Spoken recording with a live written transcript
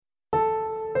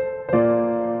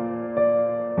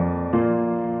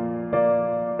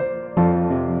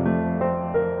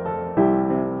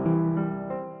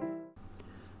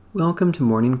Welcome to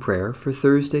morning prayer for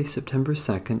Thursday, September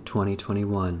 2nd,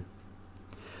 2021.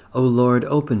 O Lord,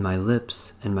 open my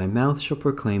lips, and my mouth shall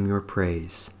proclaim your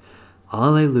praise.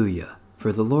 Alleluia!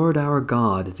 For the Lord our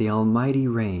God, the Almighty,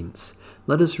 reigns.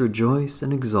 Let us rejoice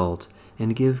and exult,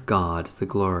 and give God the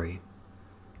glory.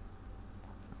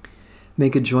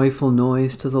 Make a joyful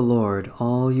noise to the Lord,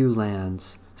 all you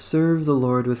lands. Serve the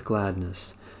Lord with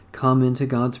gladness. Come into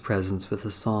God's presence with a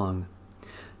song.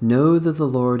 Know that the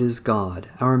Lord is God,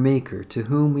 our Maker, to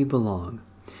whom we belong.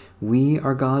 We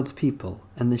are God's people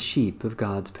and the sheep of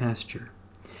God's pasture.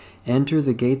 Enter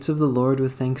the gates of the Lord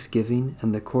with thanksgiving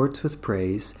and the courts with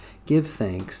praise. Give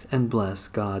thanks and bless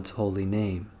God's holy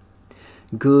name.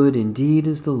 Good indeed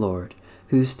is the Lord,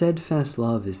 whose steadfast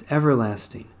love is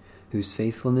everlasting, whose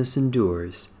faithfulness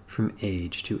endures from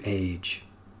age to age.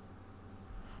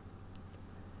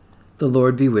 The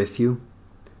Lord be with you.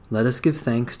 Let us give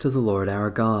thanks to the Lord our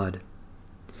God.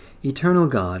 Eternal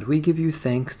God, we give you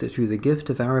thanks that through the gift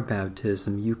of our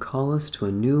baptism you call us to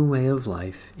a new way of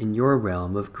life in your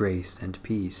realm of grace and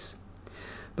peace.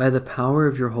 By the power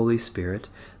of your Holy Spirit,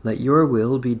 let your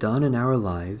will be done in our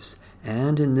lives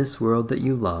and in this world that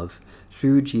you love,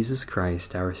 through Jesus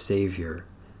Christ our Savior.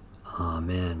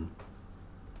 Amen.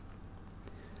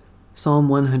 Psalm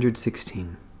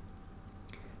 116.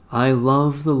 I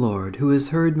love the Lord, who has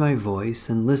heard my voice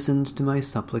and listened to my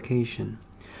supplication.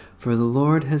 For the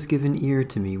Lord has given ear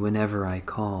to me whenever I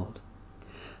called.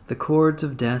 The cords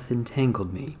of death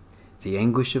entangled me. The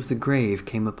anguish of the grave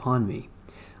came upon me.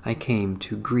 I came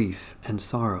to grief and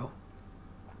sorrow.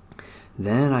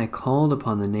 Then I called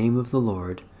upon the name of the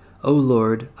Lord. O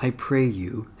Lord, I pray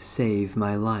you, save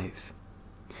my life.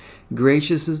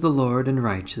 Gracious is the Lord and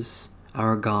righteous.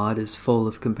 Our God is full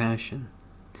of compassion.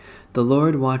 The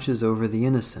Lord watches over the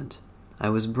innocent. I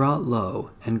was brought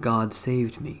low, and God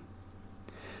saved me.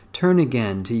 Turn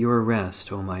again to your rest,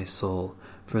 O my soul,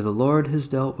 for the Lord has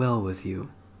dealt well with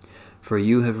you. For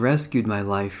you have rescued my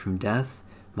life from death,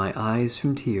 my eyes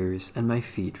from tears, and my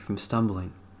feet from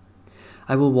stumbling.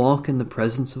 I will walk in the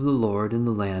presence of the Lord in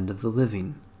the land of the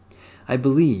living. I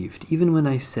believed, even when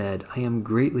I said, I am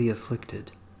greatly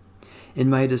afflicted. In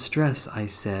my distress I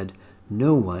said,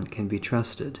 no one can be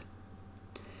trusted.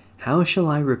 How shall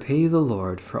I repay the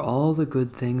Lord for all the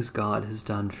good things God has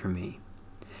done for me?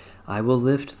 I will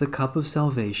lift the cup of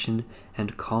salvation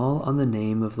and call on the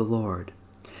name of the Lord.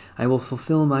 I will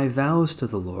fulfill my vows to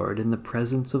the Lord in the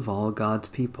presence of all God's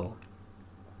people.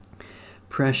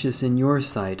 Precious in your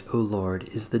sight, O Lord,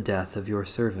 is the death of your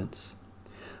servants.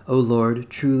 O Lord,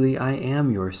 truly I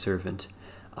am your servant.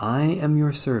 I am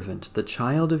your servant, the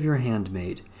child of your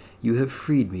handmaid. You have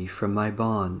freed me from my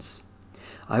bonds.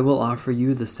 I will offer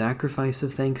you the sacrifice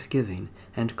of thanksgiving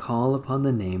and call upon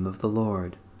the name of the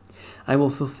Lord. I will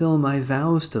fulfill my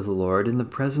vows to the Lord in the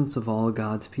presence of all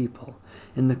God's people,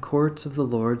 in the courts of the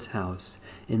Lord's house,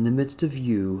 in the midst of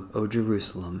you, O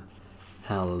Jerusalem.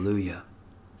 Hallelujah.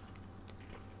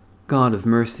 God of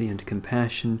mercy and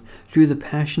compassion, through the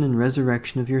passion and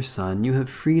resurrection of your Son, you have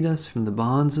freed us from the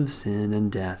bonds of sin and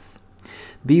death.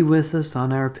 Be with us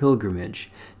on our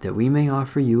pilgrimage, that we may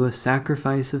offer you a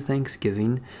sacrifice of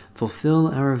thanksgiving, fulfill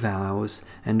our vows,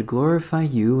 and glorify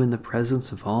you in the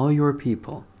presence of all your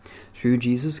people, through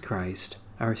Jesus Christ,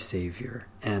 our Savior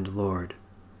and Lord.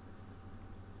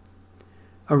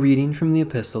 A reading from the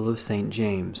Epistle of St.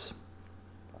 James.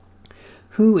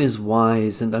 Who is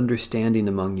wise and understanding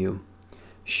among you?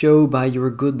 Show by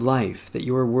your good life that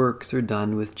your works are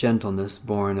done with gentleness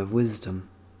born of wisdom.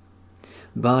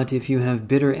 But if you have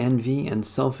bitter envy and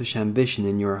selfish ambition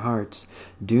in your hearts,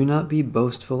 do not be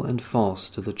boastful and false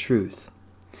to the truth.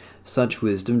 Such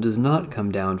wisdom does not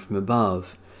come down from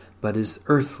above, but is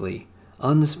earthly,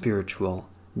 unspiritual,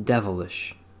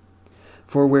 devilish.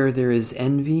 For where there is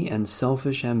envy and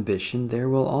selfish ambition, there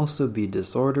will also be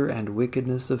disorder and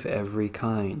wickedness of every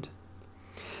kind.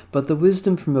 But the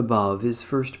wisdom from above is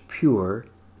first pure,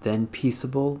 then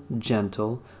peaceable,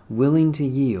 gentle, willing to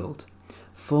yield,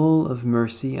 full of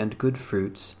mercy and good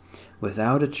fruits,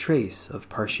 without a trace of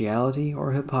partiality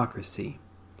or hypocrisy.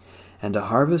 And a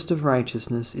harvest of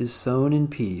righteousness is sown in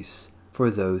peace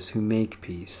for those who make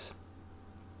peace.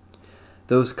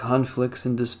 Those conflicts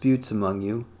and disputes among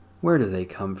you, where do they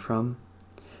come from?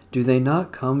 Do they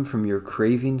not come from your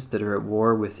cravings that are at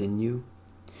war within you?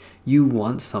 You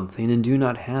want something and do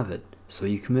not have it, so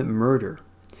you commit murder.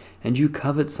 And you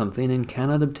covet something and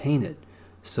cannot obtain it,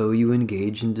 so you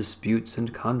engage in disputes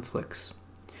and conflicts.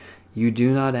 You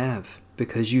do not have,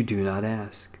 because you do not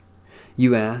ask.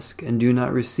 You ask and do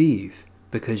not receive,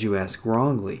 because you ask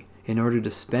wrongly, in order to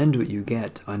spend what you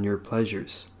get on your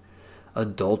pleasures.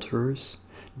 Adulterers,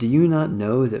 Do you not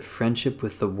know that friendship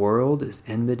with the world is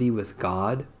enmity with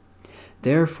God?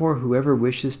 Therefore, whoever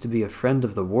wishes to be a friend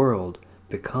of the world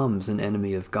becomes an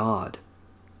enemy of God.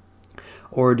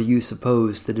 Or do you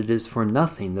suppose that it is for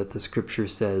nothing that the Scripture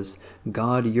says,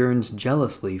 God yearns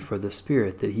jealously for the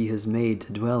Spirit that he has made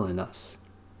to dwell in us?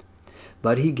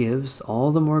 But he gives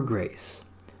all the more grace.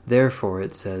 Therefore,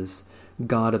 it says,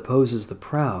 God opposes the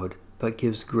proud, but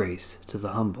gives grace to the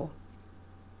humble.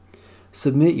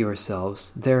 Submit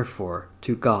yourselves, therefore,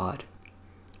 to God.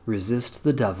 Resist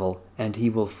the devil, and he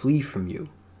will flee from you.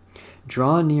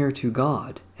 Draw near to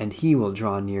God, and he will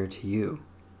draw near to you.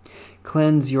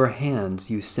 Cleanse your hands,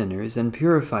 you sinners, and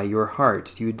purify your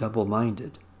hearts, you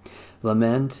double-minded.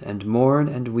 Lament and mourn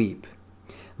and weep.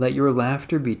 Let your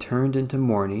laughter be turned into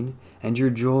mourning, and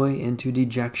your joy into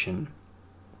dejection.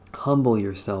 Humble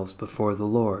yourselves before the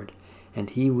Lord, and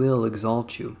he will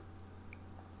exalt you.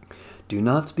 Do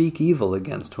not speak evil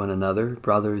against one another,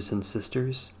 brothers and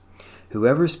sisters.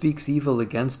 Whoever speaks evil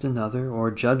against another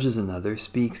or judges another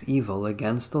speaks evil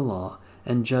against the law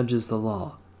and judges the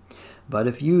law. But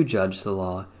if you judge the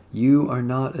law, you are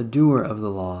not a doer of the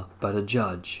law, but a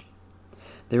judge.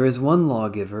 There is one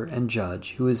lawgiver and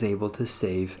judge who is able to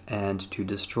save and to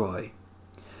destroy.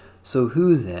 So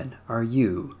who then are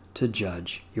you to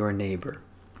judge your neighbor?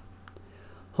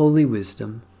 Holy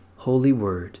wisdom, holy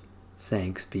word,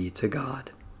 thanks be to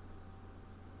God.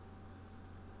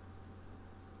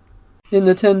 In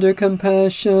the tender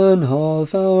compassion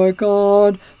of our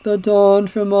God, the dawn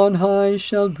from on high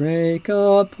shall break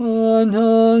upon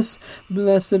us.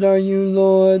 Blessed are you,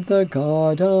 Lord, the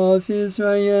God of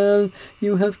Israel.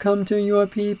 You have come to your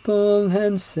people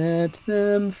and set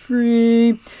them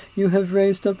free. You have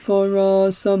raised up for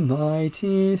us a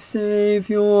mighty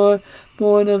Savior,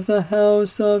 born of the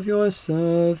house of your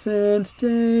servant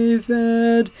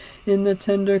David. In the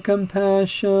tender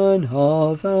compassion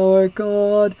of our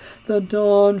God, the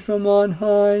dawn from on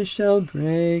high shall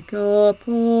break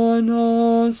upon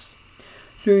us.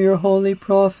 Through your holy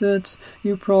prophets,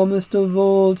 you promised of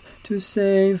old to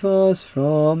save us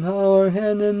from our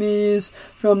enemies,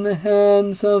 from the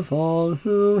hands of all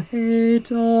who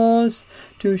hate us,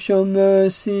 to show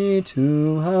mercy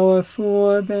to our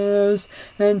forebears,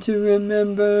 and to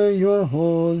remember your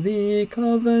holy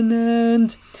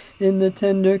covenant. In the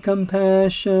tender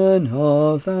compassion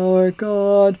of our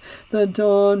God, the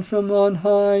dawn from on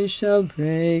high shall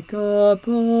break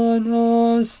upon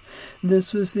us.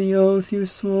 This was the oath you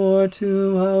swore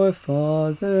to our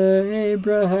father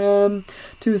Abraham,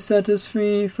 to set us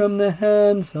free from the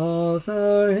hands of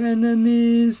our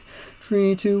enemies,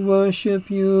 free to worship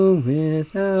you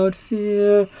without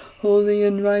fear, holy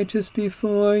and righteous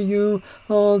before you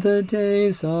all the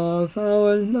days of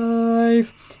our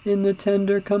life. In the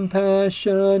tender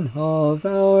compassion of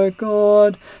our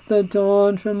God, the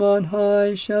dawn from on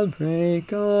high shall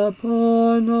break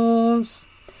upon us.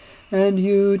 And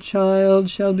you, child,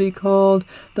 shall be called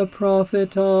the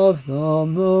prophet of the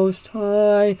Most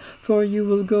High, for you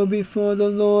will go before the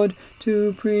Lord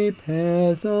to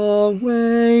prepare the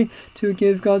way, to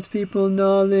give God's people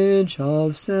knowledge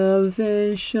of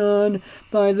salvation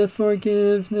by the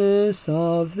forgiveness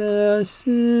of their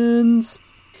sins.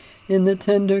 In the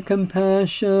tender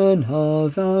compassion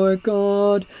of our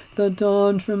God, the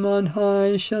dawn from on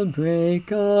high shall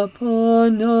break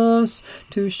upon us,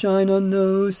 to shine on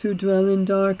those who dwell in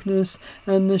darkness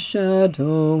and the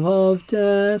shadow of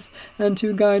death, and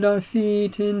to guide our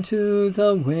feet into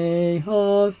the way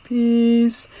of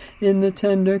peace. In the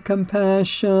tender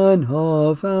compassion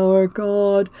of our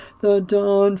God, the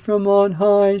dawn from on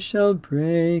high shall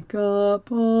break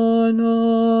upon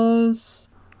us.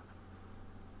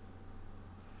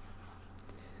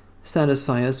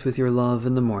 Satisfy us with your love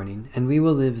in the morning, and we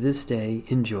will live this day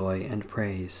in joy and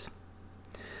praise.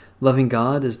 Loving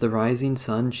God, as the rising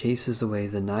sun chases away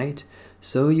the night,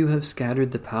 so you have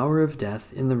scattered the power of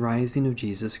death in the rising of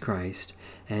Jesus Christ,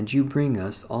 and you bring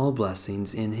us all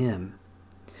blessings in him.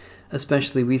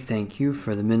 Especially we thank you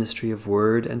for the ministry of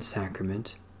word and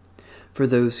sacrament, for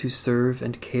those who serve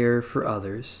and care for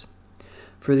others,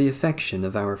 for the affection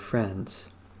of our friends,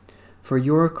 for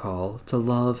your call to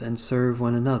love and serve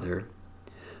one another,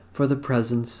 for the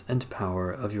presence and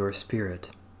power of your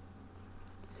Spirit.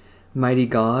 Mighty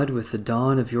God, with the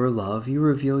dawn of your love, you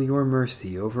reveal your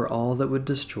mercy over all that would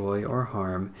destroy or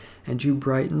harm, and you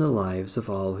brighten the lives of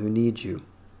all who need you.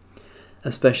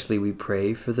 Especially we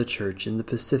pray for the Church in the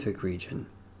Pacific region,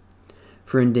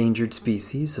 for endangered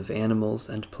species of animals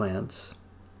and plants,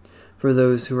 for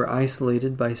those who are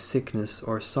isolated by sickness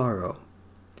or sorrow,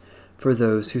 for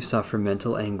those who suffer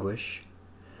mental anguish,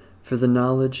 for the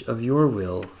knowledge of your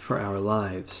will for our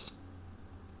lives.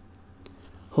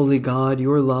 Holy God,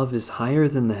 your love is higher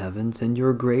than the heavens, and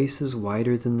your grace is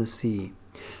wider than the sea.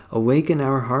 Awaken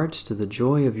our hearts to the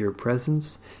joy of your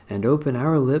presence, and open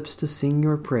our lips to sing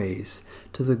your praise,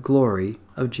 to the glory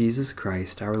of Jesus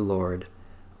Christ our Lord.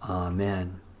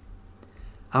 Amen.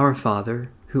 Our Father,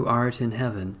 who art in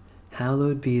heaven,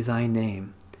 hallowed be thy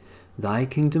name. Thy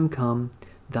kingdom come,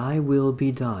 thy will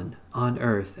be done, on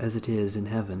earth as it is in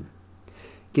heaven.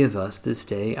 Give us this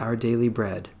day our daily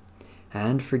bread,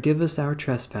 and forgive us our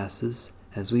trespasses,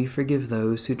 as we forgive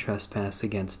those who trespass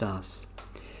against us.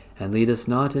 And lead us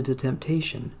not into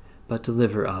temptation, but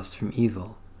deliver us from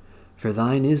evil. For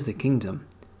thine is the kingdom,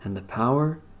 and the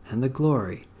power, and the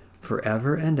glory,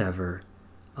 forever and ever.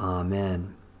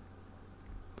 Amen.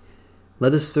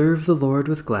 Let us serve the Lord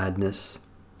with gladness.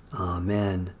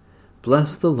 Amen.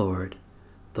 Bless the Lord.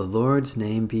 The Lord's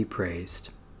name be praised.